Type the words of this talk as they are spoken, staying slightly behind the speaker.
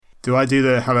Do I do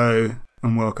the hello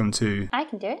and welcome to? I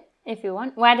can do it if you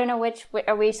want. Well, I don't know which.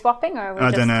 Are we swapping or? Are we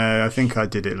I don't know. I think I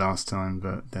did it last time,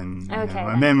 but then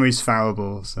my memory's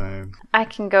fallible, so I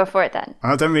can go for it then.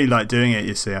 I don't really like doing it.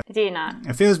 You see, do you not?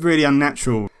 It feels really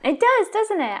unnatural. It does,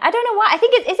 doesn't it? I don't know why. I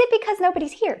think is it because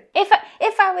nobody's here?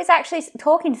 If I was actually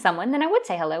talking to someone, then I would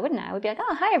say hello, wouldn't I? I would be like,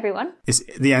 oh, hi everyone. It's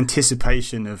the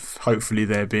anticipation of hopefully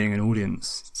there being an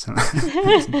audience. So.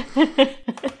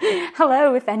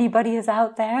 Hello, if anybody is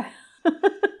out there.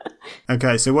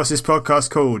 Okay, so what's this podcast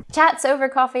called? Chats over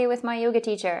coffee with my yoga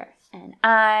teacher. And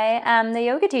I am the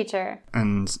yoga teacher.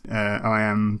 And I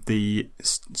am the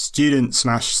student /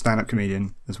 stand-up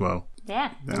comedian as well.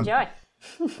 Yeah, enjoy.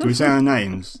 Do we say our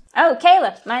names? Oh,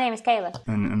 Kayla. My name is Kayla.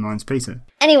 And mine's Peter.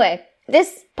 Anyway,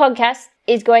 this podcast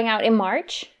is going out in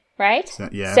March, right?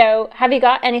 So have you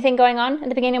got anything going on at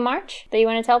the beginning of March that you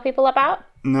want to tell people about?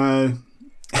 No.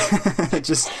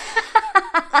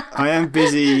 I am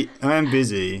busy.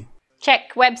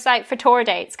 Check website for tour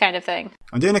dates kind of thing.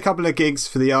 I'm doing a couple of gigs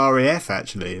for the RAF,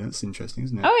 actually. That's interesting,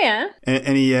 isn't it? Oh, yeah.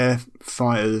 Any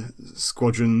fighter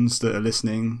squadrons that are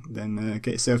listening, then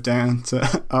get yourself down to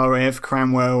RAF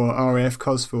Cranwell or RAF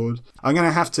Cosford. I'm going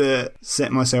to have to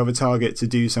set myself a target to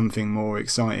do something more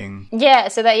exciting. Yeah,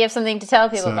 so that you have something to tell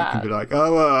people about. So I can be like,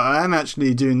 oh, well, I am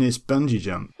actually doing this bungee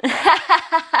jump.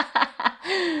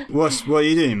 What are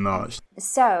you doing in March?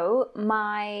 So,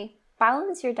 my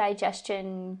Balance Your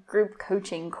Digestion group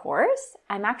coaching course,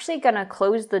 I'm actually going to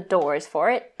close the doors for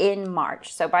it in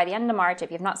March. So by the end of March, if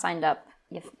you've not signed up,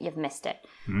 you've missed it.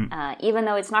 Even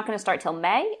though it's not going to start till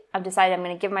May, I've decided I'm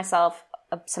going to give myself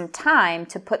some time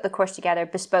to put the course together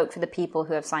bespoke for the people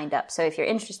who have signed up. So if you're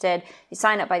interested, you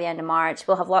sign up by the end of March.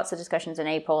 We'll have lots of discussions in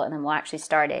April, and then we'll actually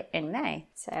start it in May.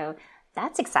 So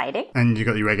that's exciting. And you've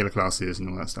got your regular classes and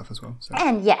all that stuff as well. So.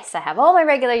 And yes, I have all my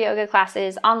regular yoga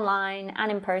classes online and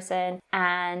in person.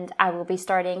 And I will be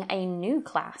starting a new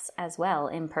class as well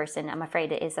in person. I'm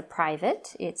afraid it is a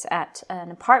private. It's at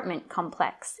an apartment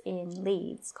complex in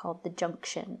Leeds called The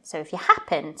Junction. So if you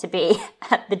happen to be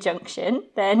at The Junction,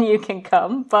 then you can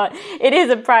come. But it is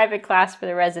a private class for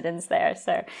the residents there.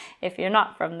 So if you're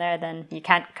not from there, then you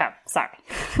can't come. Sorry.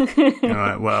 All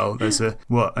right, well, there's a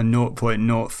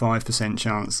 0.05%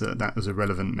 chance that was a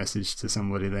relevant message to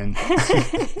somebody then.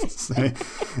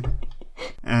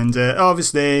 And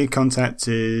obviously contact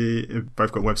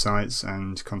both got websites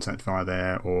and contact via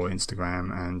there or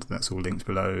Instagram, and that's all linked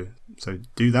below, so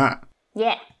do that.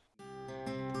 Yeah.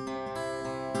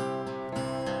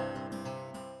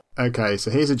 Okay, so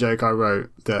here's a joke I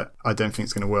wrote that I don't think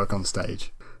is going to work on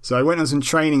stage. So I went on some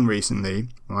training recently,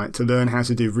 right, to learn how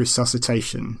to do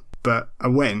resuscitation, but I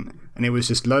went and it was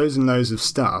just loads and loads of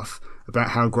stuff about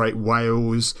how great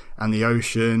whales and the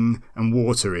ocean and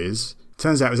water is.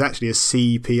 Turns out it was actually a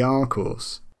CPR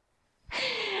course.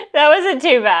 That wasn't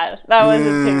too bad.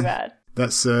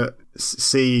 That's a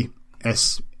CSEAPR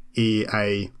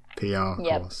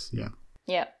course. Yeah.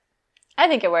 Yep. I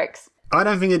think it works. I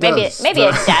don't think it does. Maybe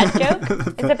a dad joke.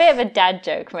 It's a bit of a dad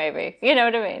joke, maybe. You know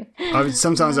what I mean?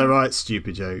 Sometimes I write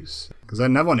stupid jokes. Because I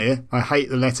have another one here. I hate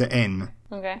the letter N.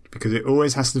 Okay. Because it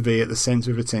always has to be at the centre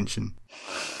of attention.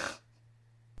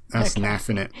 That's naff,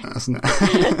 innit? That's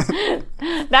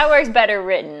That works better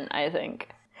written, I think.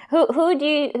 Who do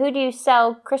you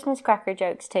sell Christmas cracker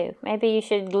jokes to? Maybe you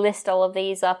should list all of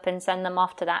these up and send them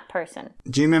off to that person.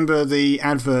 Do you remember the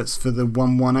adverts for the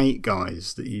 118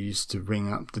 guys that you used to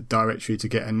ring up the directory to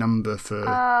get a number for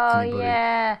anybody?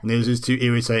 Yeah. And there was these two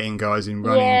irritating guys in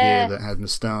running gear that had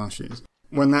moustaches.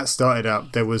 When that started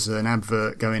up, there was an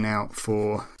advert going out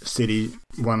for silly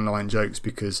one-line jokes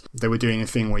because they were doing a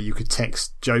thing where you could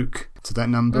text joke to that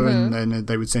number and then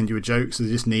they would send you a joke, so they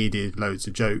just needed loads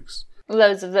of jokes.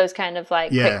 Loads of those kind of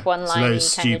quick one-liney so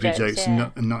those stupid jokes,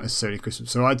 not necessarily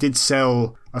Christmas. So I did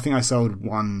sell, I think I sold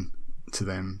one to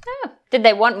them. Oh. Did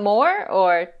they want more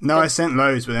or? No, I sent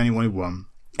loads, but they only wanted one.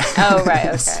 Oh, right,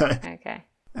 okay. Okay.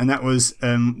 And that was,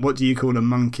 what do you call a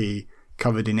monkey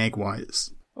covered in egg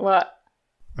whites? What?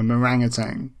 A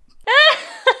orangutan.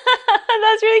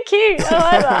 That's really cute. I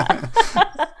like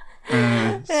that.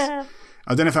 Yeah.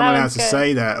 I don't know if I'm allowed to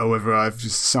say that or whether I've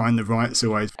just signed the rights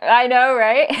away. I know,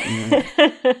 right? Yeah.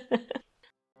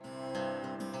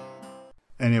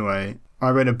 Anyway, I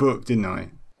read a book, didn't I?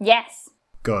 Yes.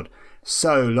 God,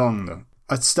 so long though.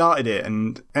 I started it,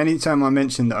 and any time I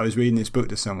mentioned that I was reading this book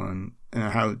to someone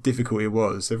and how difficult it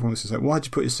was, everyone was just like, why'd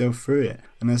you put yourself through it?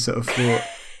 And I sort of thought,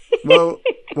 well,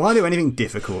 why do anything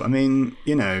difficult? I mean,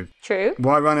 True.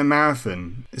 Why run a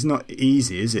marathon? It's not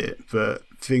easy, is it? But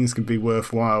things can be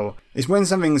worthwhile. It's when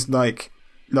something's like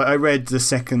I read the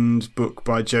second book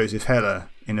by Joseph Heller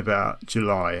in about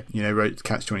July, wrote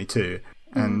Catch-22.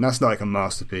 and that's like a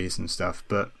masterpiece and stuff.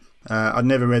 But I'd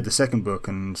never read the second book,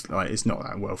 and like it's not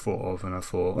that well thought of. And I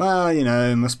thought, well, you know,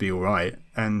 it must be all right.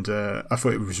 And I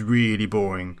thought it was really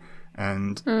boring,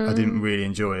 and I didn't really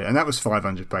enjoy it. And that was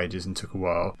 500 pages and took a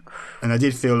while. And I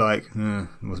did feel like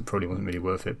it probably wasn't really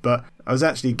worth it. But I was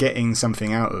actually getting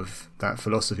something out of that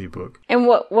philosophy book. And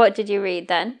what did you read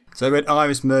then? So I read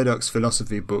Iris Murdoch's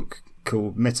philosophy book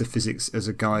called Metaphysics as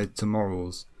a Guide to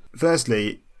Morals.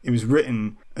 Firstly, it was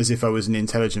written as if I was an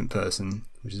intelligent person,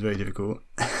 which is very difficult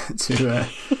to...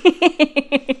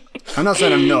 I'm not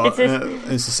saying I'm not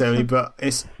necessarily, but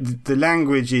the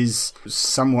language is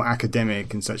somewhat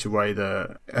academic in such a way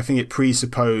that I think it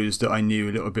presupposed that I knew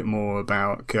a little bit more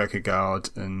about Kierkegaard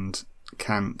and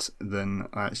Kant than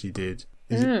I actually did.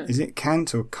 Is it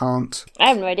Kant or Kant? I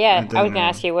have no idea. I was going to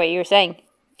ask you what you were saying.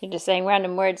 You're just saying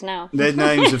random words now. They're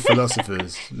names of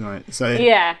philosophers, right? So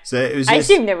yeah. So it was I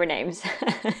assumed there were names.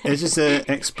 It's just an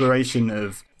exploration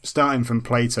of starting from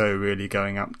Plato, really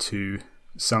going up to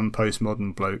some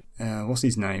postmodern bloke. What's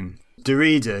his name?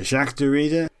 Derrida, Jacques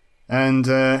Derrida. And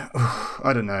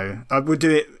I don't know. I would do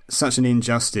it such an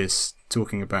injustice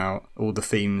talking about all the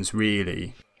themes,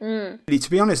 really. To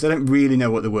be honest, I don't really know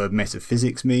what the word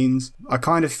metaphysics means. I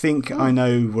kind of think I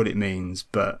know what it means,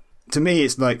 but to me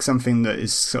it's like something that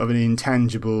is sort of an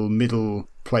intangible middle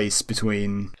place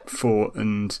between thought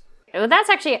and... Well, that's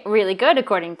actually really good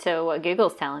according to what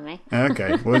Google's telling me.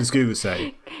 Okay, what does Google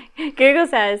say? Google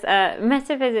says,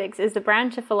 metaphysics is the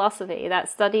branch of philosophy that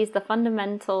studies the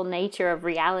fundamental nature of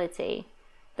reality,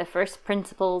 the first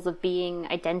principles of being,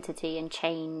 identity and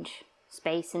change,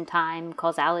 space and time,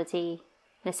 causality,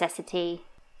 necessity,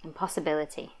 and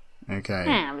possibility. Okay.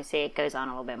 Yeah, obviously it goes on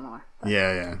a little bit more.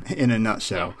 Yeah. In a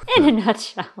nutshell. Yeah. In a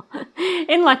nutshell.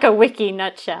 In like a wiki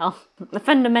nutshell. The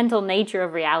fundamental nature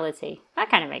of reality.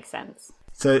 That kind of makes sense.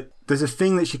 So there's a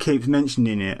thing that she keeps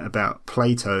mentioning it about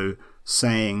Plato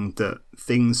saying that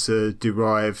things are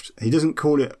derived... He doesn't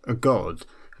call it a god,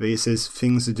 but he says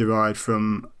things are derived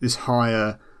from this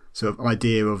higher sort of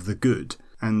idea of the good,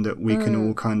 and that we can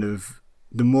all kind of...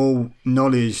 The more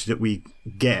knowledge that we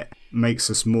get makes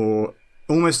us more...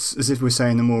 Almost as if we're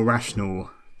saying the more rational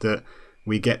that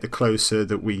we get, the closer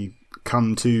that we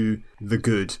come to the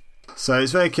good. So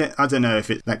it's very... I don't know if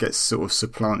that gets sort of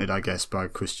supplanted, I guess, by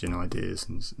Christian ideas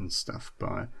and stuff,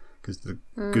 because the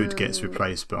good gets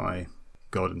replaced by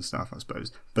God and stuff, I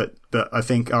suppose. But I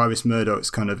think Iris Murdoch's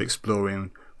kind of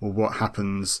exploring, well, what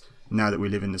happens now that we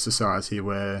live in a society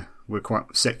where we're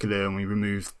quite secular and we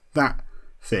remove that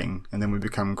thing and then we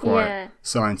become quite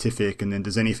scientific, and then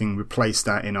does anything replace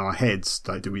that in our heads?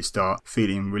 Like, do we start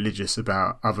feeling religious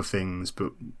about other things,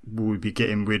 but will we be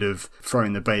getting rid of,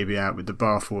 throwing the baby out with the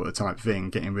bathwater type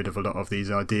thing, getting rid of a lot of these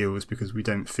ideals because we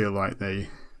don't feel like they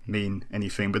mean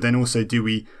anything? But then also, do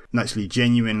we actually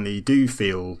genuinely do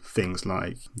feel things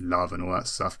like love and all that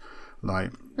stuff,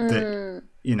 like that,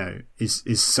 you know,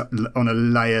 is on a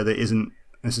layer that isn't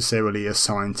necessarily a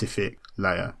scientific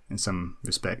layer in some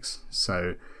respects?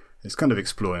 So it's kind of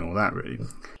exploring all that, really.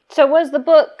 So was the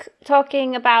book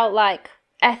talking about like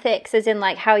ethics, as in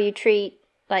like how you treat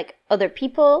like other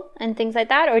people and things like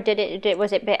that, or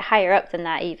was it a bit higher up than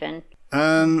that even?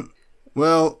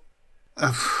 Well,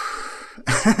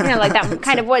 you know, like that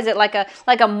kind of, was it like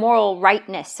a moral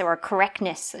rightness or a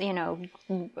correctness, you know,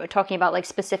 talking about like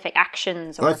specific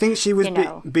actions? Or, well, I think she was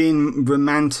being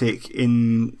romantic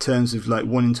in terms of like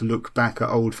wanting to look back at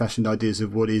old-fashioned ideas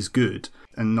of what is good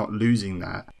and not losing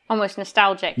that. Almost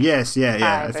nostalgic. Yes,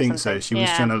 yeah, I think so. She was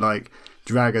trying to like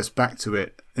drag us back to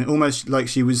it, and almost like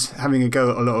she was having a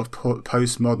go at a lot of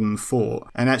postmodern thought,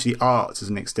 and actually art as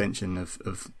an extension of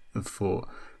thought.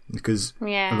 Because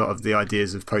a lot of the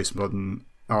ideas of postmodern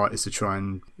art is to try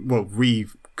and, well,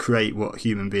 recreate what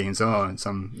human beings are in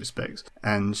some respects.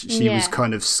 And she was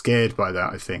kind of scared by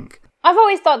that, I think. I've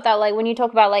always thought that, like, when you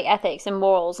talk about, like, ethics and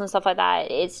morals and stuff like that,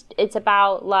 it's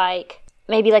about, like,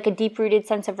 maybe, like, a deep-rooted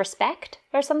sense of respect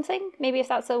or something. Maybe if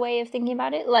that's a way of thinking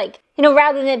about it. Like, you know,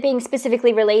 rather than it being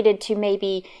specifically related to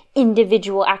maybe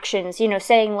individual actions, you know,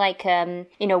 saying, like,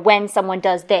 you know, when someone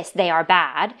does this, they are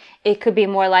bad. It could be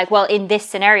more like, well, in this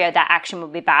scenario, that action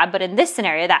would be bad, but in this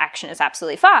scenario, that action is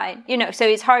absolutely fine. You know, so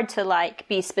it's hard to, like,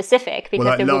 be specific, because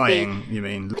like there lying, would be... you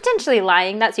mean? Potentially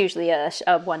lying, that's usually a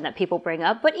one that people bring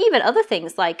up. But even other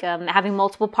things, like having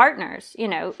multiple partners, you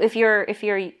know, if you're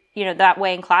you know, that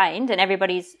way inclined and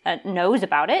everybody's knows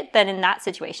about it, then in that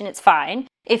situation, it's fine.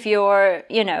 If you're,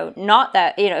 you know, not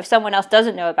that, you know, if someone else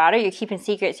doesn't know about it, you're keeping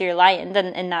secrets, you're lying, then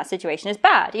in that situation is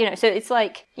bad, you know. So it's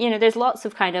like, you know, there's lots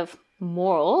of kind of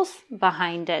morals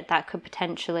behind it that could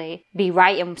potentially be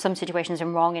right in some situations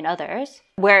and wrong in others.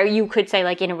 Where you could say,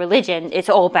 like, in a religion, it's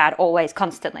all bad, always,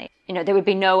 constantly. You know, there would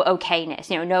be no okayness,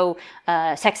 you know,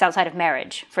 no sex outside of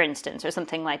marriage, for instance, or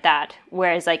something like that.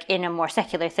 Whereas, like, in a more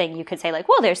secular thing, you could say, like,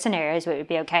 well, there's scenarios where it would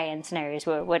be okay and scenarios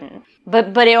where it wouldn't.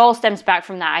 But it all stems back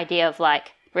from that idea of,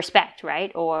 like, respect,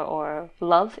 right? Or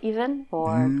love, even,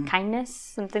 or kindness,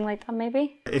 something like that,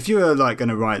 maybe. If you were, like, going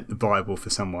to write the Bible for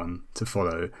someone to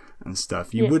follow and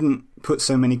stuff, you wouldn't put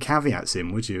so many caveats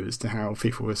in, would you, as to how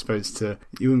people were supposed to...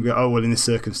 You wouldn't go, oh, well, in this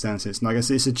circumstance, it's like, it's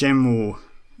a general...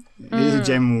 It is a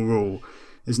general rule,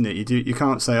 isn't it? You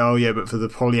can't say, oh, yeah, but for the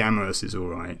polyamorous is all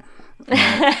right.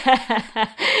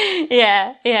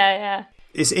 Yeah.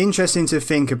 It's interesting to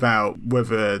think about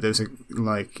whether there's a,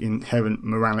 like, inherent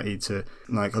morality to,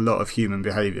 like, a lot of human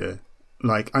behaviour.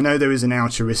 Like, I know there is an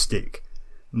altruistic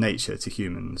nature to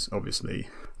humans, obviously.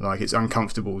 Like, it's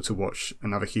uncomfortable to watch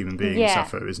another human being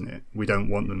suffer, isn't it? We don't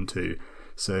want them to,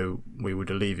 so we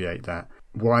would alleviate that.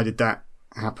 Why did that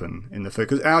happen in the first?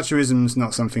 Because altruism's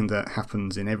not something that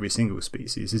happens in every single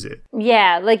species, is it?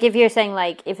 Yeah, like if you're saying,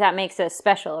 like, if that makes us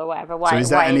special or whatever, why? So is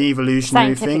that an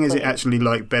evolutionary thing? Is it actually,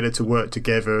 like, better to work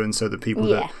together, and so the people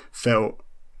that felt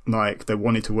like they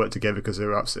wanted to work together because they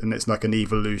were upset, and it's like an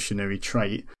evolutionary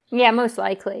trait? Yeah, most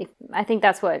likely. I think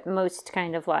that's what most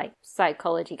kind of, like,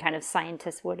 psychology kind of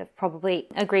scientists would have probably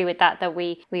agree with, that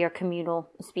we are communal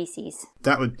species.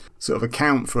 That would sort of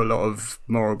account for a lot of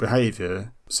moral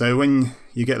behaviour. So when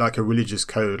you get, like, a religious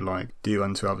code, like, do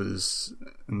unto others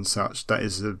and such, that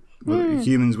is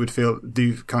humans would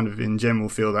do kind of in general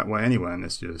feel that way anyway,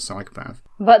 unless you're a psychopath.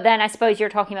 But then I suppose you're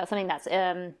talking about something that's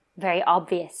very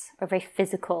obvious or very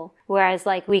physical, whereas,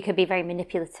 like, we could be very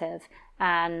manipulative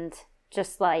and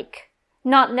just, like,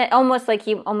 almost like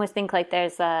you almost think like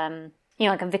there's you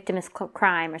know, like a victimless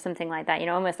crime or something like that, you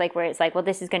know, almost like where it's like, well,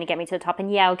 this is going to get me to the top, and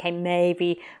okay,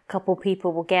 maybe a couple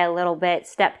people will get a little bit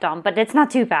stepped on, but it's not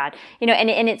too bad, you know.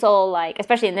 And it's all, like,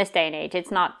 especially in this day and age,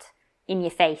 it's not in your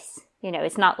face, you know.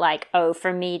 It's not like, oh,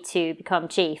 for me to become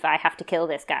chief, I have to kill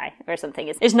this guy or something.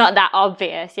 It's not that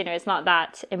obvious, you know. It's not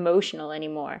that emotional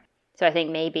anymore. So I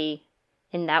think maybe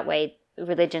in that way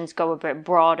religions go a bit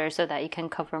broader so that you can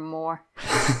cover more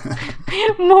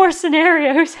more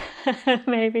scenarios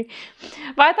maybe.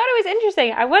 But I thought it was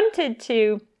interesting.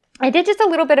 I did just a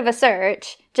little bit of a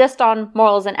search just on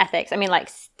morals and ethics. I mean,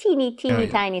 like, teeny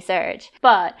tiny search.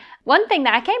 But one thing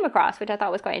that I came across, which I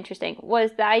thought was quite interesting,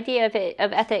 was the idea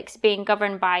of ethics being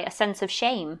governed by a sense of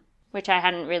shame, which I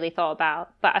hadn't really thought about.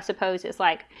 But I suppose it's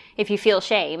like, if you feel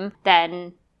shame,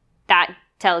 then that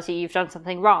tells you you've done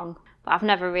something wrong. But I've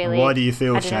never really... Why do you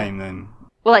feel shame then?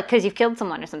 Well, like, because you've killed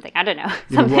someone or something. I don't know.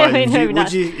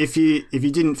 If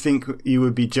you didn't think you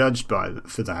would be judged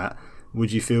for that,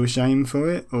 would you feel shame for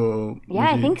it? Or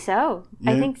I think so.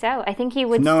 Yeah? I think so. I think you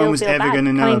would no still one was feel ever bad.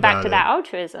 Gonna know coming back about to it. That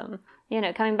altruism. You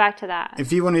know, coming back to that.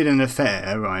 If you wanted an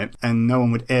affair, right, and no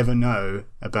one would ever know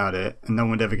about it, and no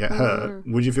one would ever get hurt,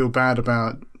 would you feel bad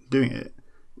about doing it?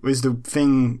 Was the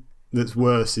thing that's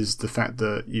worse is the fact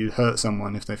that you hurt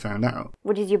someone if they found out?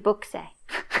 What does your book say?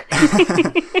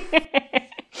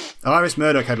 Iris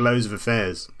Murdoch had loads of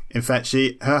affairs. In fact,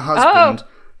 her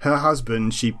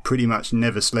husband, she pretty much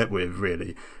never slept with,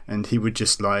 really. And he would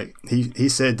just, like, he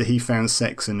said that he found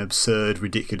sex an absurd,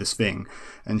 ridiculous thing.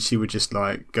 And she would just,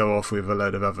 like, go off with a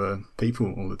load of other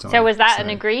people all the time. So was that an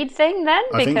agreed thing then?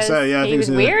 I think so, yeah. He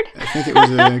was weird? I think it was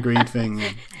an agreed thing,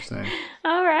 yeah. So.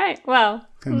 All right, well.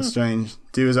 Kind of strange.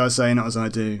 Do as I say, not as I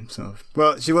do, sort of.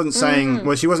 Well, she wasn't saying...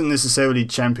 Well, she wasn't necessarily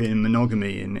championing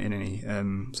monogamy in any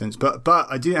sense. But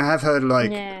I have heard,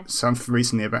 like, some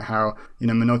recently about how, you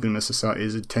know, monogamous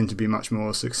societies tend to be much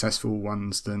more successful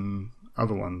ones than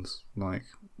other ones, like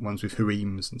ones with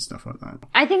harems and stuff like that.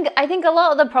 I think a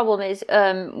lot of the problem is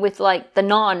with, like, the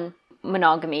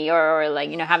non-monogamy or like,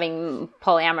 you know, having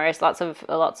polyamorous lots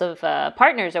of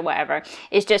partners or whatever.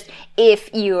 It's just,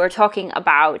 if you are talking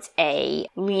about a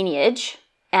lineage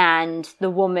and the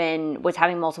woman was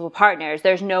having multiple partners,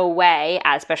 there's no way,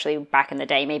 especially back in the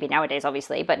day, maybe nowadays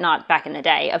obviously, but not back in the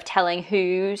day, of telling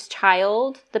whose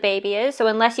child the baby is. So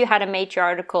unless you had a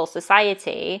matriarchal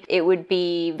society, it would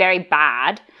be very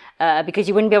bad. Because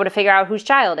you wouldn't be able to figure out whose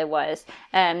child it was.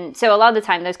 So a lot of the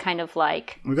time, there's kind of,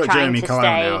 like, we've got Jeremy Kyle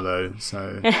now, though,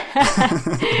 so... Well,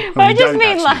 I just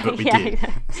mean,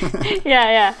 like...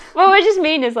 Yeah. Well, what I just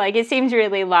mean is, like, it seems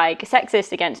really, like,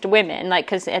 sexist against women, like,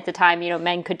 because at the time, you know,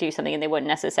 men could do something and they wouldn't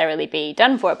necessarily be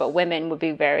done for it, but women would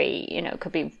be very, you know,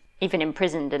 could be even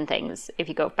imprisoned and things if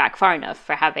you go back far enough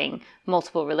for having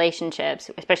multiple relationships,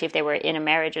 especially if they were in a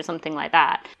marriage or something like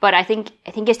that. But I think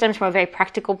it stems from a very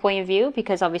practical point of view,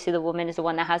 because obviously the woman is the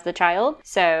one that has the child.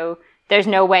 So there's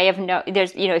no way of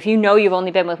there's, if you know you've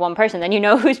only been with one person, then you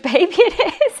know whose baby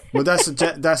it is. Well, that's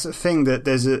a thing, that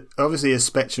there's obviously a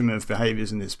spectrum of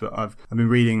behaviours in this, but I've been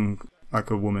reading like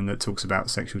a woman that talks about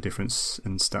sexual difference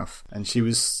and stuff, and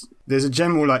there's a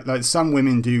general like some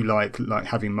women do like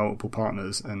having multiple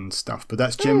partners and stuff, but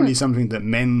that's generally something that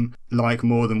men like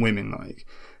more than women like,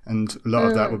 and a lot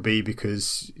of that would be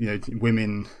because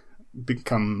women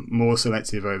become more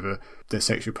selective over their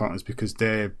sexual partners because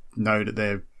they know that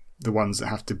they're the ones that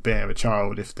have to bear a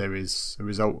child if there is a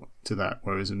result to that,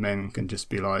 whereas men can just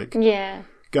be like,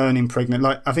 go and impregnate.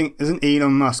 Like, I think, isn't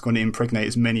Elon Musk want to impregnate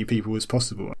as many people as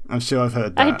possible? I'm sure I've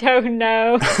heard that. I don't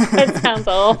know. That sounds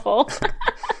awful.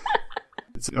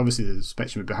 It's obviously there's a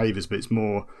spectrum of behaviours, but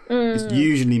it's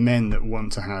usually men that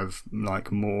want to have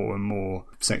like more and more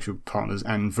sexual partners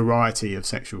and variety of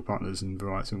sexual partners and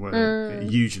variety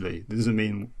of usually. It doesn't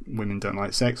mean women don't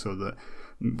like sex or that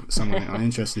some women aren't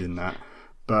interested in that.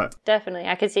 But definitely,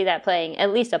 I could see that playing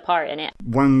at least a part in it.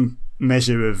 One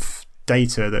measure of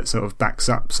data that sort of backs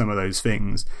up some of those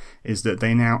things is that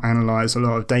they now analyse a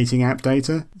lot of dating app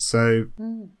data. So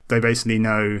they basically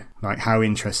know like how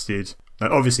interested.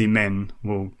 Like, obviously, men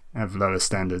will have lower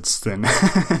standards than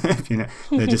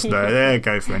they're just they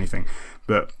go for anything.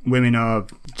 But women are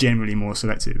generally more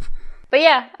selective. But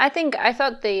yeah, I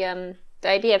thought the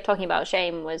idea of talking about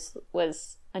shame was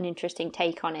an interesting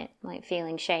take on it, like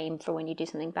feeling shame for when you do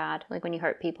something bad, like when you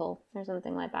hurt people or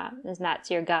something like that. And that's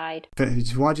your guide. But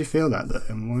why do you feel that though?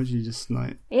 And why do you just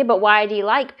like... Yeah, but why do you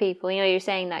like people? You're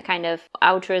saying that kind of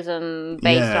altruism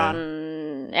based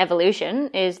on evolution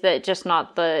is it just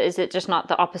not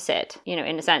the opposite, in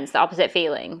a sense, the opposite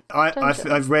feeling?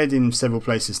 I've read in several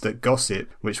places that gossip,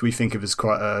 which we think of as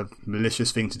quite a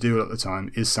malicious thing to do a lot of the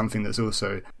time, is something that's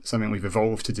also something we've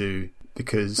evolved to do.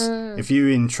 Because if you're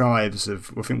in tribes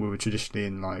of, I think we were traditionally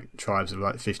in like tribes of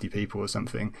like 50 people or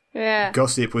something,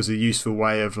 gossip was a useful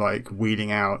way of like weeding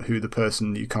out who the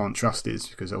person you can't trust is,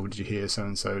 because did you hear so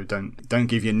and so? Don't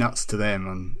give your nuts to them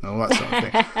and all that sort of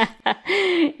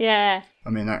thing. Yeah. I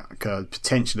mean, that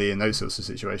potentially in those sorts of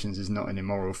situations is not an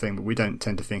immoral thing, but we don't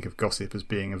tend to think of gossip as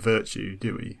being a virtue,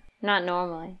 do we? Not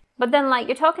normally. But then like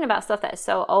you're talking about stuff that's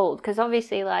so old, because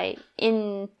obviously like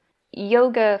in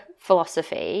yoga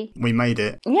philosophy, we made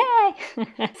it. Yay!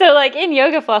 So like in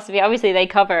yoga philosophy, obviously they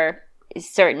cover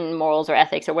certain morals or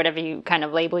ethics or whatever you kind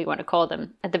of label you want to call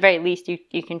them. At the very least,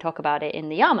 you can talk about it in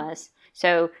the yamas.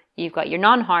 So you've got your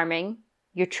non-harming,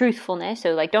 your truthfulness,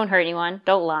 so like don't hurt anyone,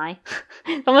 don't lie.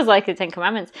 It's almost like the Ten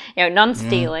Commandments.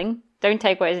 Non-stealing, don't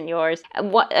take what isn't yours.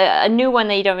 A new one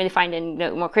that you don't really find in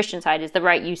the more Christian side is the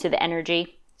right use of the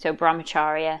energy. So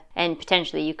brahmacharya, and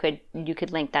potentially you could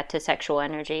link that to sexual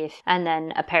energy. And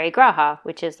then a parigraha,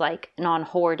 which is like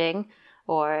non-hoarding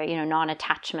or,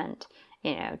 non-attachment,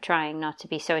 trying not to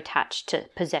be so attached to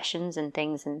possessions and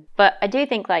things. But I do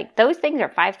think like those things are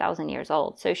 5,000 years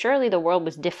old. So surely the world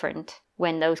was different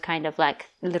when those kind of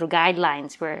like little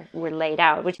guidelines were laid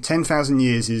out. Which 10,000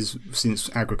 years is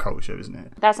since agriculture, isn't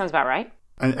it? That sounds about right.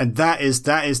 And that is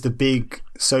the big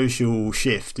social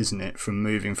shift, isn't it? From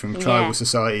moving from tribal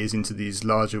societies into these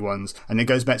larger ones. And it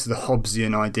goes back to the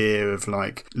Hobbesian idea of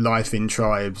like life in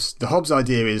tribes. The Hobbes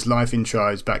idea is life in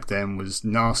tribes back then was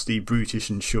nasty,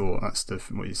 brutish and short. That's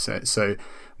what he said. So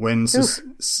when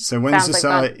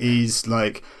societies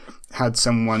like had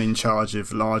someone in charge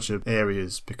of larger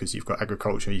areas, because you've got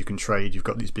agriculture, you can trade, you've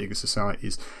got these bigger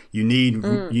societies, you need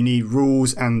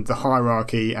rules and the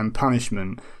hierarchy and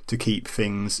punishment to keep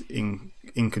things in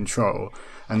control.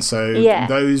 And so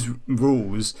those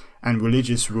rules and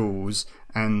religious rules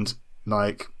and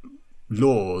like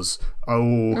laws are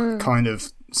all kind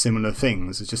of similar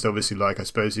things. It's just obviously like, I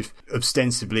suppose if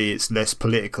ostensibly it's less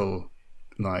political,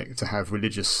 like to have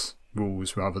religious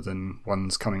rules rather than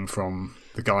ones coming from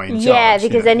the guy in charge. Yeah,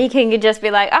 because then he can just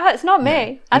be like, it's not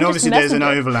me. And obviously there's an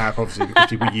overlap, obviously, because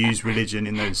people use religion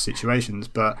in those situations,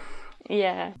 but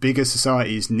bigger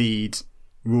societies need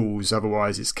rules,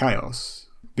 otherwise it's chaos.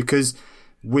 Because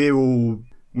we've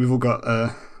all got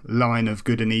a line of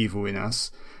good and evil in us,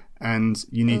 and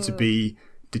you need to be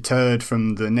deterred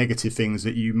from the negative things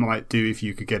that you might do if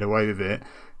you could get away with it,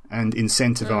 and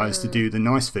incentivized to do the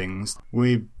nice things.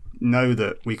 We know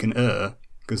that we can err,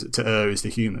 because to err is the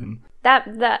human.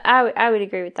 That I would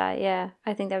agree with that. Yeah,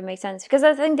 I think that would make sense, because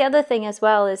I think the other thing as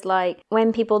well is like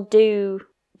when people do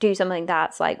something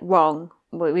that's like wrong,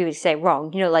 we would say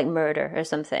wrong, like murder or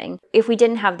something. If we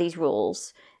didn't have these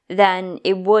rules, then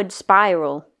it would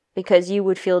spiral, because you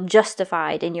would feel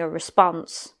justified in your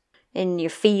response, in your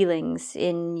feelings,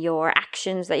 in your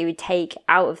actions that you would take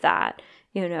out of that.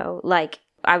 Like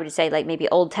I would say like maybe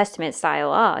Old Testament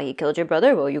style, he killed your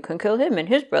brother, well, you can kill him and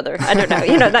his brother. I don't know,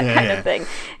 that kind of thing.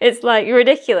 It's like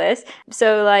ridiculous.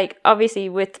 So like obviously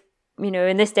with,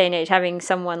 in this day and age, having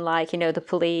someone like, the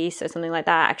police or something like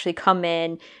that actually come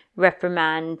in,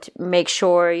 reprimand, make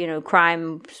sure,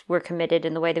 crimes were committed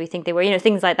in the way that we think they were,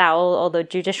 things like that, all the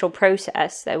judicial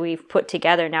process that we've put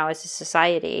together now as a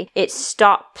society, it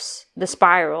stops the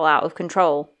spiral out of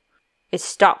control. It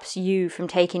stops you from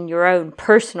taking your own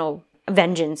personal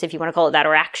vengeance, if you want to call it that,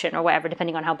 or action or whatever,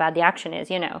 depending on how bad the action is.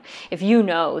 If you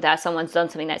know that someone's done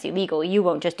something that's illegal, you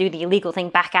won't just do the illegal thing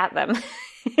back at them.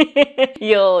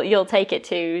 You'll take it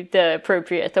to the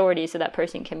appropriate authorities so that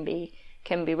person can be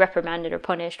reprimanded or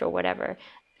punished or whatever.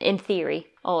 In theory,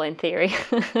 all in theory.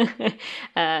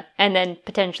 And then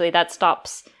potentially that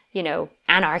stops,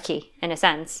 anarchy in a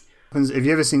sense. Have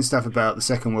you ever seen stuff about the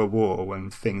Second World War when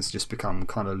things just become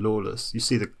kind of lawless? You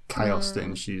see the chaos that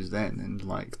ensues then, and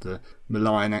like the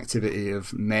malign activity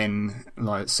of men,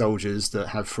 like soldiers that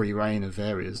have free reign of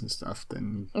areas and stuff.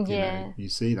 Then you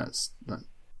see that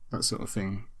sort of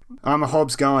thing. I'm a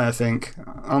Hobbes guy, I think.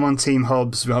 I'm on Team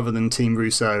Hobbes rather than Team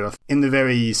Rousseau, in the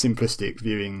very simplistic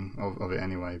viewing of it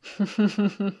anyway.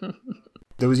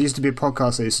 There used to be a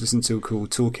podcast I used to listen to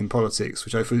called Talking Politics,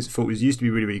 which I thought used to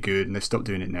be really, really good, and they've stopped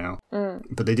doing it now.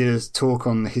 But they did a talk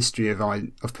on the history of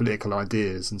political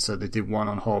ideas, and so they did one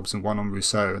on Hobbes and one on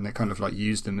Rousseau, and they kind of like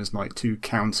used them as like two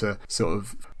counter sort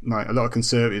of, like a lot of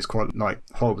conservatives quite like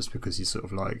Hobbes because he's sort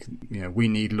of like, we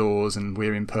need laws and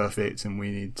we're imperfect and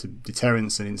we need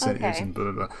deterrence and incentives and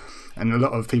blah, blah, blah. And a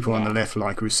lot of people on the left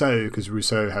like Rousseau, because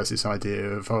Rousseau has this idea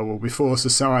of, before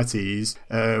societies,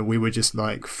 we were just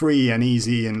like free and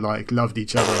easy and like loved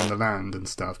each other on the land and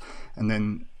stuff. And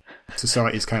then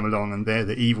societies came along and they're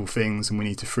the evil things and we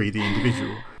need to free the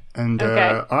individual. And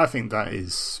I think that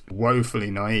is woefully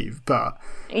naive, but...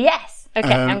 Yes!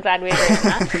 Okay, I'm glad we agree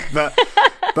on that.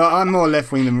 But I'm more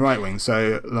left-wing than right-wing,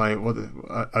 so like what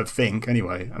I think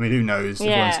anyway. I mean, who knows?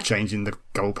 Everyone's changing the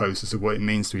goalposts as to what it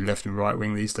means to be left and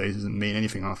right-wing these days. Doesn't mean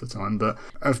anything half the time. But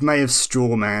I may have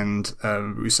straw-manned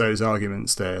Rousseau's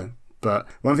arguments there. But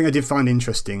one thing I did find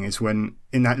interesting is when,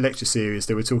 in that lecture series,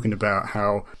 they were talking about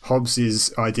how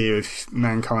Hobbes's idea of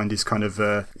mankind is kind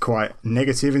of quite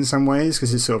negative in some ways,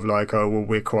 because it's sort of like,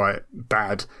 we're quite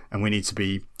bad and we need to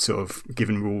be sort of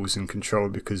given rules and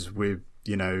controlled because we've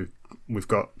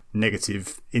got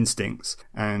negative instincts.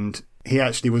 And he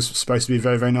actually was supposed to be a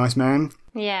very, very nice man.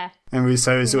 Yeah. And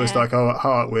so it's always like, at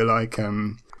heart, we're like...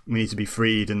 we need to be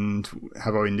freed and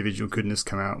have our individual goodness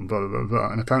come out and blah, blah, blah,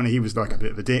 blah. And apparently he was like a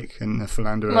bit of a dick and a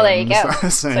philanderer. Well, there you go.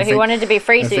 So he wanted to be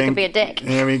free so he could be a dick.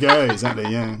 There we go,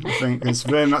 exactly, yeah. I think it's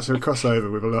very much a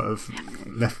crossover with a lot of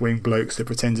left-wing blokes that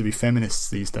pretend to be feminists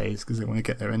these days because they want to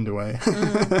get their end away,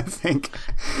 I think.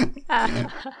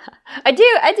 I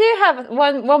do have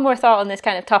one more thought on this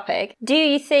kind of topic. Do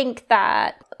you think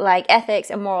that like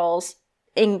ethics and morals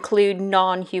include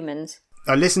non-humans?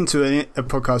 I listened to a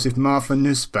podcast with Martha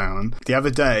Nussbaum the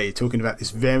other day talking about this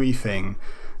very thing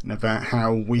and about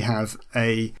how we have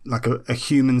a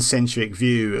human-centric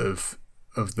view of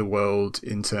the world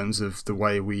in terms of the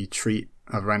way we treat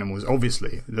other animals.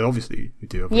 Obviously we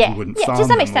do. We wouldn't farm to some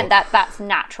them extent that's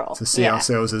natural. to see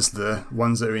ourselves as the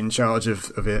ones that are in charge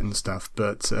of it and stuff.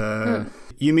 But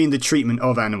you mean the treatment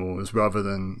of animals rather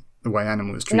than the way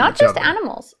animals treat each other? Not just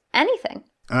animals, anything.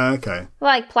 Okay.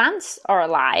 Like plants are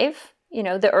alive.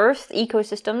 The earth,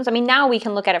 ecosystems. I mean, now we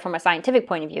can look at it from a scientific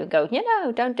point of view and go,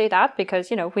 don't do that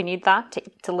because, we need that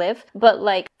to live. But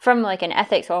like from like an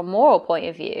ethics or moral point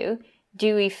of view,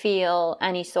 do we feel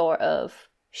any sort of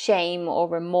shame or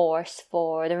remorse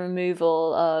for the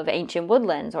removal of ancient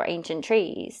woodlands or ancient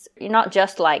trees? You're not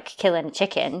just like killing a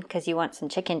chicken because you want some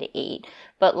chicken to eat,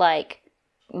 but like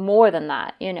more than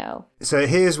that, So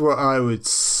here's what I would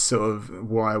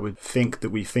why I would think that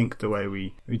we think the way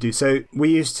we do. So we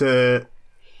used to,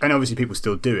 and obviously people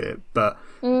still do it, but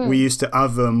we used to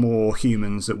other more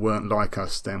humans that weren't like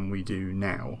us than we do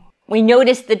now. We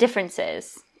noticed the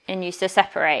differences and used to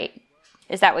separate.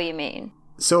 Is that what you mean?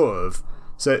 Sort of.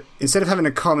 So instead of having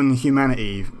a common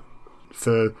humanity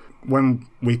for when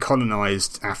we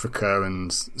colonized Africa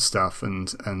and stuff and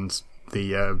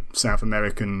the South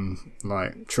American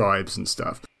like tribes and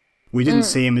stuff, we didn't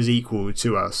see them as equal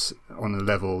to us on a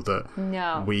level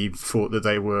that we thought that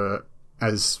they were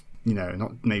as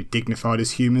not maybe dignified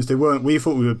as humans. They weren't. We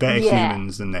thought we were better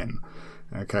humans than them.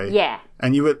 Okay. Yeah.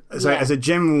 And as a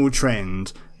general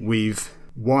trend, we've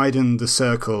widened the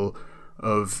circle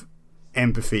of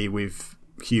empathy with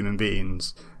human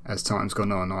beings as time's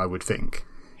gone on. I would think,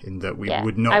 in that we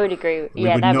would not. I would agree.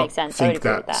 That makes sense. I would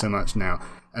agree with that so much now,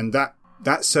 and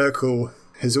that circle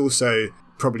has also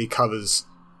probably covers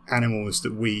animals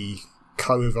that we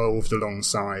co-evolved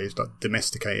alongside, like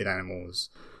domesticated animals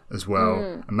as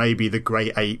well. And maybe the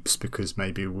great apes, because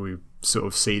maybe we sort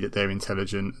of see that they're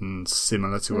intelligent and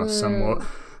similar to us somewhat.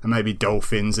 And maybe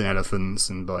dolphins and elephants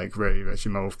and like very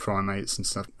evolved primates and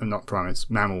stuff. Not primates,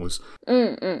 mammals.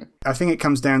 I think it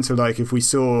comes down to like if we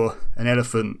saw an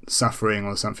elephant suffering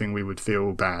or something, we would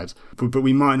feel bad. But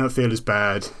we might not feel as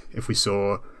bad if we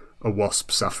saw a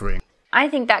wasp suffering. I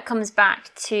think that comes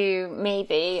back to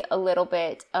maybe a little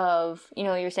bit of, you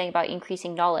know, you're saying about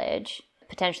increasing knowledge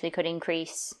potentially could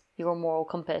increase your moral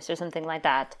compass or something like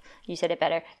that. You said it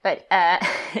better, but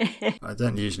I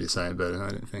don't usually say it better, I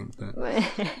don't think. But,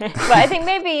 but I think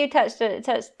maybe you touched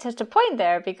a point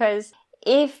there, because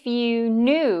if you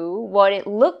knew what it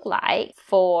looked like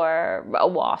for a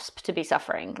wasp to be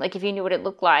suffering, like if you knew what it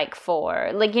looked like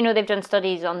for, like, you know, they've done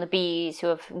studies on the bees who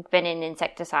have been in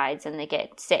insecticides and they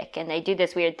get sick, and they do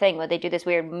this weird thing where they do this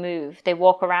weird move. They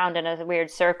walk around in a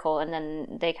weird circle and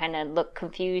then they kind of look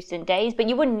confused and dazed, but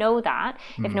you wouldn't know that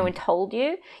if no one told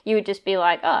you. You would just be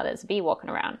like, oh, there's a bee walking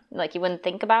around. Like, you wouldn't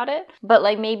think about it. But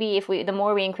like, maybe the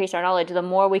more we increase our knowledge, the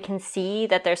more we can see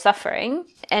that they're suffering,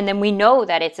 and then we know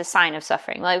that it's a sign of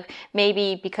suffering. Like,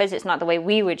 maybe because it's not the way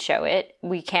we would show it,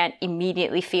 we can't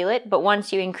immediately feel it, but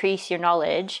once you increase your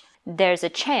knowledge, there's a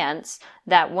chance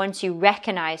that once you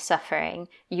recognize suffering,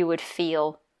 you would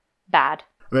feel bad.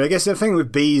 But I guess the thing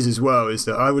with bees as well is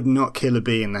that I would not kill a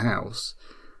bee in the house,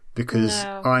 because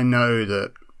I know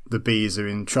that the bees are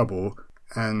in trouble,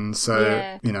 and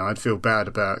so you know, I'd feel bad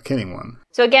about killing one.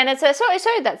 So again, it's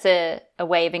that's a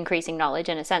way of increasing knowledge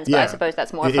in a sense, but I suppose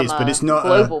that's more from a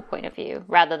global point of view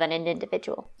rather than an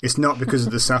individual. It's not because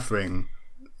of the suffering.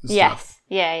 Yes,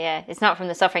 yeah. It's not from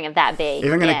the suffering of that bee.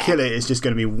 If I'm going to kill it, it's just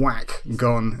going to be whack,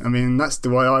 gone. I mean, that's the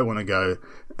way I want to go.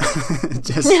 I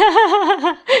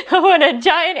want a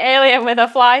giant alien with a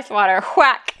fly swatter,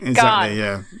 whack, exactly,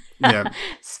 gone. Yeah.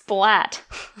 Splat.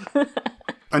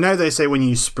 I know they say when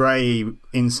you spray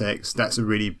insects, that's a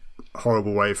really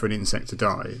horrible way for an insect to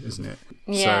die, isn't it?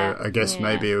 Yeah, so I guess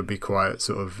maybe it would be quite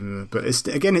sort of, but it's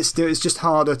just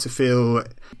harder to feel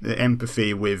the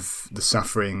empathy with the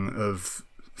suffering of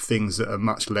things that are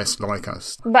much less like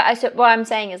us. But what I'm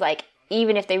saying is, like,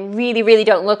 even if they really, really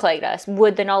don't look like us,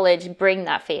 would the knowledge bring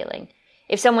that feeling?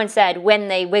 If someone said when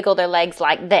they wiggle their legs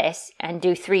like this and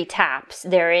do 3 taps,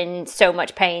 they're in so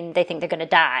much pain they think they're going to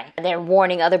die, and they're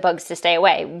warning other bugs to stay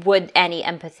away, would any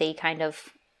empathy kind of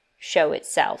show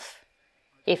itself?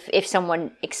 If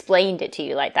someone explained it to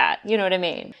you like that, you know what I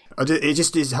mean? It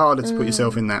just is harder to put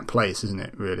yourself in that place, isn't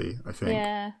it, really, I think?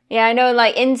 Yeah, I know,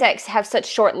 like, insects have such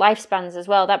short lifespans as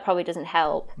well. That probably doesn't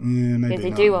help. Yeah, maybe because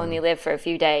they do only live for a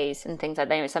few days and things like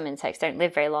that. Some insects don't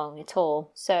live very long at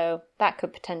all. So that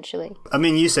could potentially... I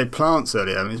mean, you said plants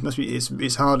earlier. I mean,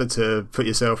 it's harder to put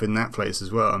yourself in that place as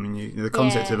well. I mean, the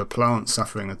concept of a plant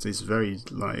suffering is very,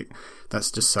 like... That's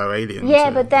just so alien.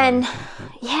 Yeah, but then...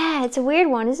 Yeah, it's a weird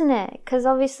one, isn't it? Because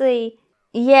obviously...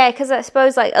 Yeah, because I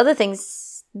suppose, like, other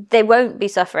things, they won't be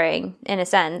suffering, in a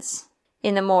sense,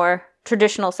 in the more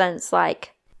traditional sense,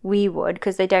 like we would,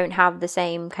 because they don't have the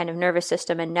same kind of nervous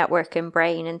system and network and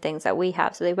brain and things that we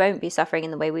have, so they won't be suffering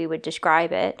in the way we would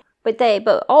describe it.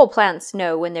 But all plants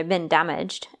know when they've been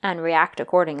damaged and react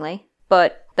accordingly.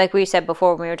 But like we said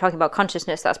before when we were talking about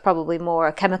consciousness, that's probably more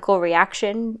a chemical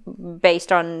reaction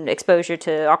based on exposure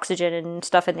to oxygen and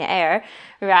stuff in the air,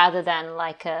 rather than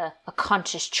like a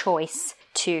conscious choice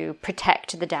to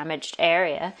protect the damaged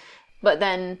area. But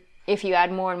then if you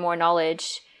add more and more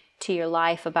knowledge to your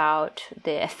life about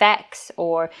the effects,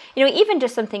 or, you know, even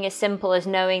just something as simple as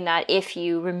knowing that if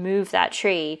you remove that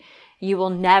tree, you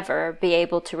will never be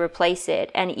able to replace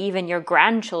it, and even your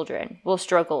grandchildren will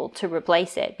struggle to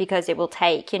replace it because it will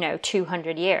take,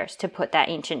 200 years to put that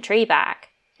ancient tree back.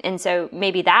 And so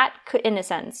maybe that could, in a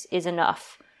sense, is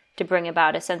enough to bring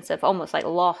about a sense of almost like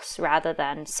loss rather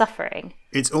than suffering.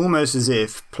 It's almost as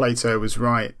if Plato was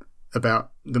right about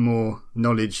the more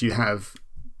knowledge you have,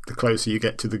 the closer you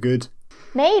get to the good.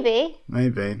 Maybe.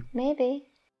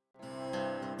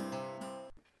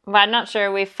 But I'm not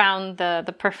sure we've found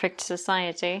the perfect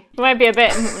society. It might be a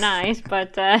bit nice,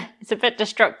 but it's a bit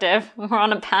destructive. We're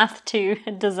on a path to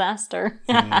disaster.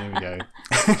 There we go.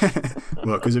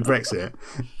 What, because of Brexit?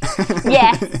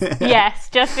 Yes,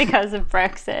 just because of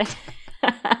Brexit.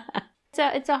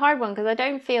 It's a hard one, because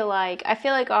I feel like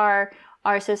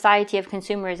our society of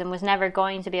consumerism was never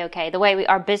going to be okay. The way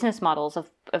our business models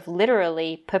of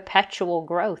literally perpetual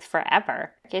growth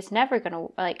forever. It's never going to,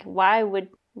 like, why would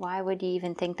you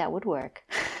even think that would work?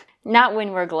 Not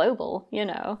when we're global,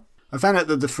 I found out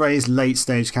that the phrase late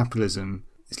stage capitalism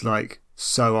is like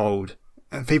so old.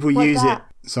 And people use it.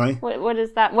 Sorry? What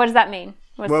does that mean?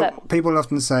 What's well, that? people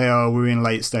often say, "Oh, we're in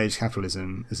late stage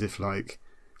capitalism," as if like,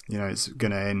 it's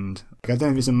going to end. I don't know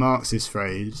if it's a Marxist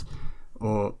phrase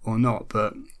or not,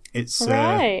 but it's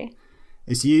Right.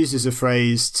 It's used as a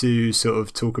phrase to sort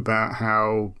of talk about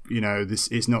how this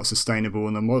it's not sustainable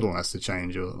and the model has to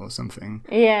change or something.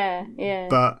 Yeah.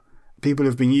 But people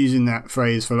have been using that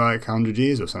phrase for like 100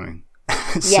 years or something.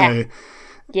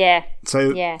 Yeah.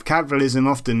 So capitalism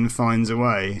often finds a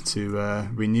way to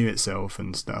renew itself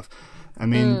and stuff. I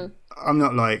mean, I'm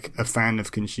not like a fan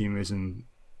of consumerism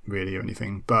really or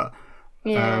anything, but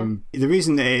the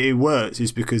reason that it works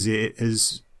is because it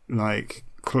has like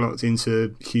clocked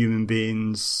into human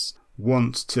beings'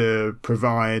 want to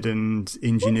provide and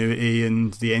ingenuity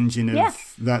and the engine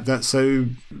of that. So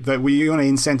that we want to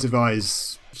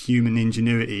incentivize human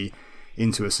ingenuity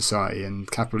into a society, and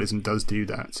capitalism does do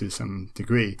that to some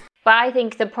degree. But I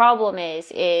think the problem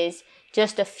is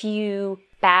just a few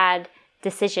bad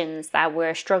decisions that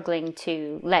we're struggling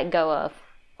to let go of,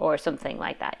 or something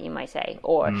like that, you might say.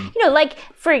 Or, like,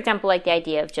 for example, like the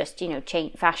idea of just,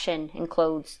 change fashion and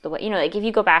clothes. The way, like if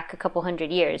you go back a couple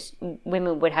hundred years,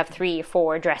 women would have 3 or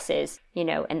 4 dresses,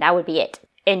 and that would be it.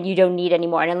 And you don't need any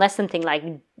more. And unless something like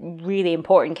really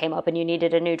important came up and you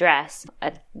needed a new dress,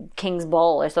 a King's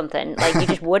Ball or something, like you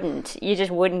just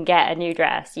wouldn't get a new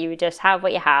dress. You would just have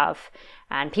what you have.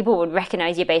 And people would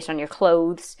recognize you based on your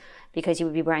clothes because you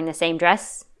would be wearing the same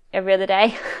dress every other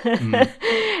day.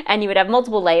 And you would have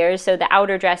multiple layers, so the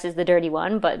outer dress is the dirty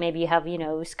one, but maybe you have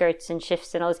skirts and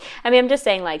shifts and all this. I mean, I'm just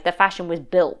saying, like, the fashion was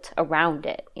built around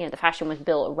it. The fashion was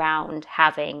built around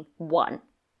having one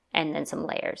and then some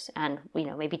layers, and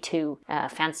maybe 2,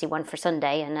 fancy one for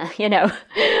Sunday and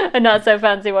a not so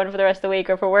fancy one for the rest of the week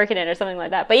or for working in or something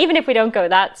like that. But even if we don't go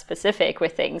that specific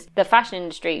with things, the fashion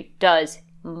industry does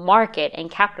market and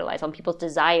capitalize on people's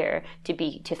desire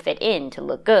to fit in, to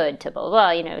look good, to blah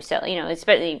blah, sell,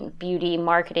 especially beauty,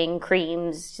 marketing,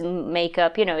 creams,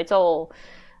 makeup, it's all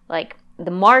like the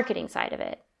marketing side of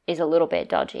it is a little bit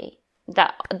dodgy.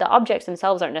 That the objects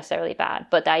themselves aren't necessarily bad,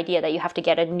 but the idea that you have to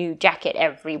get a new jacket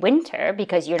every winter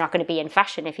because you're not going to be in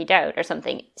fashion if you don't or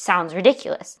something sounds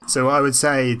ridiculous. So I would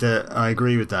say that I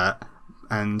agree with that,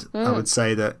 and I would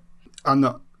say that I'm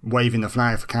not waving the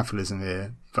flag for capitalism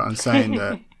here, but I'm saying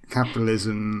that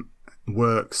capitalism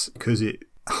works because it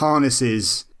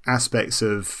harnesses aspects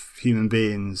of human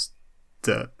beings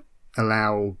that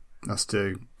allow us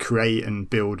to create and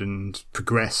build and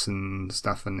progress and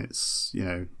stuff, and it's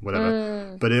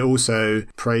whatever. But it also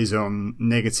preys on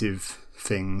negative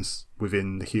things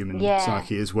within the human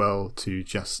psyche as well to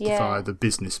justify the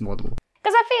business model.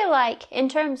 Because I feel like, in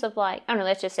terms of like, I don't know,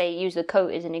 let's just say use the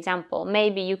coat as an example.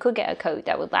 Maybe you could get a coat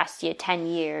that would last you 10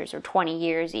 years or 20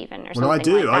 years even, or something like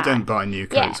that. Well, I do. I don't buy new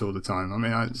coats all the time. I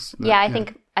mean,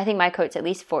 I think my coat's at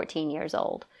least 14 years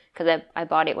old. Because I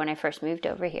bought it when I first moved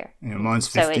over here. Mine's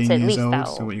 15 years old,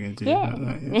 so what are you going to do about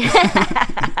that?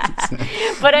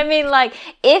 But I mean, like,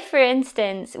 if, for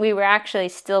instance, we were actually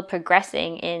still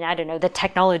progressing in, I don't know, the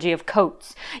technology of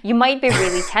coats, you might be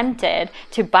really tempted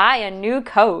to buy a new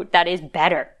coat that is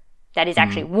better, that is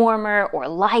actually warmer or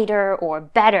lighter or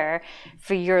better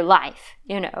for your life,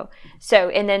 So,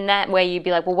 and then that way you'd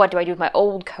be like, well, what do I do with my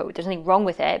old coat? There's nothing wrong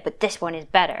with it, but this one is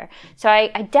better. So I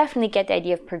definitely get the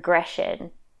idea of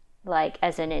progression, like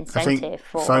as an incentive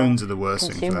for phones are the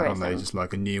worst thing for that, aren't they? Just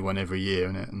like a new one every year,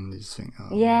 and you just think,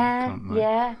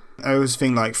 I always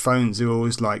think like phones are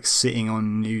always like sitting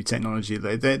on new technology.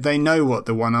 They know what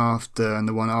the one after and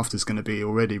the one after is going to be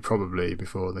already, probably,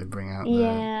 before they bring out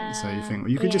so you think,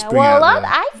 well, you could just bring out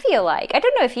I feel like, I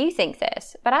don't know if you think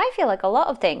this, but I feel like a lot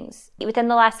of things within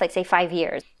the last, like, say 5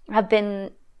 years have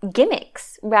been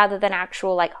gimmicks rather than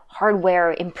actual like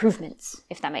hardware improvements,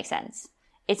 if that makes sense.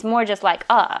 It's more just like,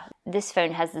 this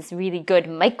phone has this really good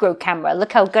micro camera.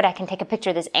 Look how good I can take a picture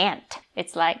of this ant.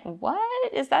 It's like, what?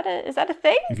 Is that a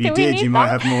thing? If you did, you might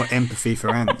have more empathy for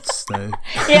ants, though.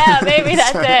 Yeah, maybe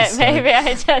that's it. Maybe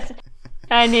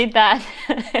I need that.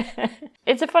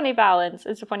 It's a funny balance.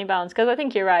 Because I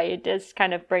think you're right. It does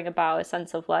kind of bring about a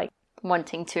sense of like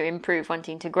wanting to improve,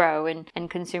 wanting to grow, and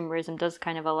consumerism does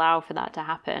kind of allow for that to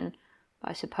happen.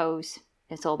 But I suppose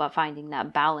it's all about finding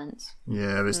that balance.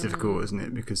 Yeah, it's difficult, isn't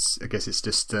it? Because I guess it's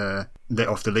just let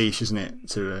off the leash, isn't it?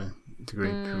 To a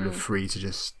degree, people are free to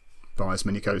just buy as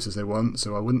many coats as they want,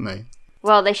 so why wouldn't they?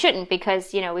 Well, they shouldn't,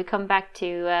 because, we come back to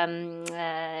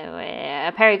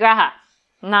Perigraha,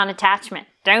 non-attachment.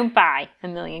 Don't buy a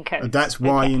million coats. That's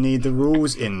why you need the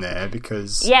rules in there,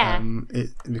 because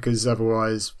because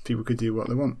otherwise people could do what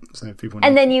they want. So people.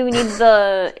 And then you need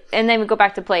and then we go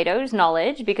back to Plato's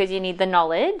knowledge, because you need the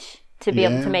knowledge. to be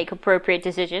able to make appropriate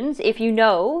decisions. If you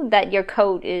know that your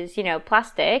coat is,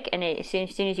 plastic, and as soon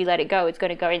as you let it go, it's going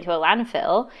to go into a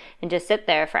landfill and just sit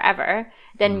there forever,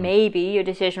 then maybe your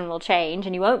decision will change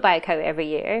and you won't buy a coat every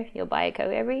year. You'll buy a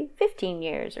coat every 15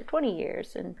 years or 20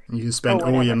 years. And you can spend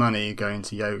all your money going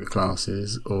to yoga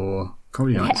classes or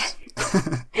comedy nights.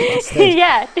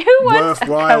 Yeah, who wants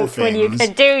worthwhile a coat when you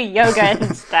can do yoga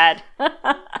instead?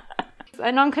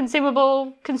 A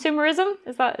non-consumable consumerism?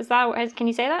 Is that? Can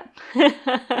you say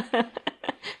that?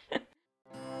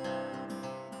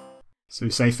 So we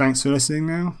say thanks for listening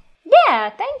now? Yeah,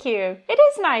 thank you. It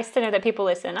is nice to know that people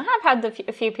listen. I have had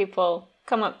a few people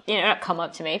come up, not come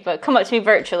up to me, but come up to me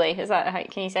virtually. Is that how,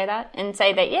 can you say that? And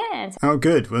say that, yeah. Oh,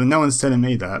 good. Well, no one's telling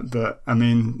me that, but I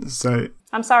mean, so...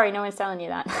 I'm sorry, no one's telling you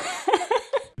that.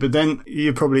 But then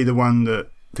you're probably the one that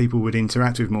people would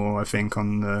interact with more, I think,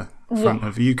 on the front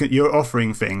of you. You're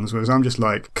offering things, whereas I'm just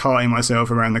like carting myself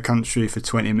around the country for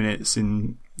 20 minutes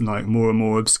in like more and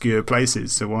more obscure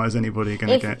places. So why is anybody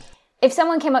going to get... If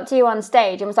someone came up to you on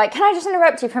stage and was like, can I just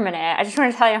interrupt you for a minute? I just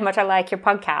want to tell you how much I like your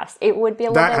podcast. It would be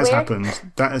a little bit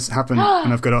weird. That has happened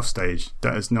when I've got off stage.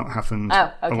 That has not happened.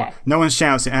 Oh, okay. No one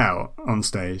shouts it out on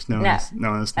stage. No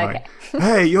one's like,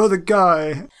 hey, you're the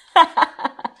guy.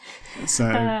 So,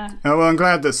 well, I'm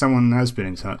glad that someone has been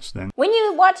in touch then. When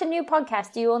you watch a new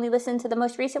podcast, do you only listen to the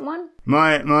most recent one?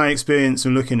 My experience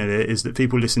of looking at it is that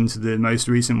people listen to the most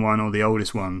recent one or the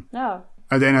oldest one. Oh.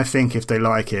 And then I think if they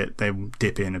like it, they will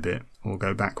dip in a bit or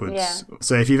go backwards. Yeah.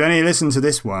 So if you've only listened to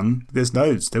this one, there's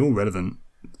loads. They're all relevant.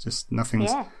 Just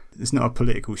nothing's... Yeah. It's not a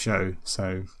political show,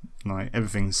 so like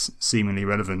everything's seemingly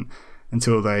relevant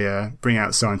until they bring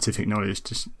out scientific knowledge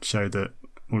to show that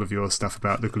all of your stuff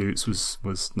about the glutes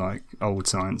was like old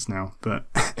science now. But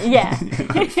yeah.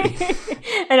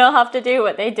 And I'll have to do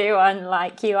what they do on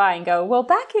like QI and go, well,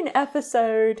 back in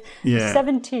episode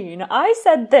 17, I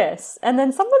said this, and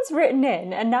then someone's written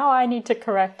in, and now I need to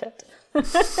correct it.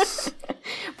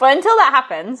 But until that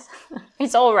happens,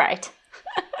 it's all right.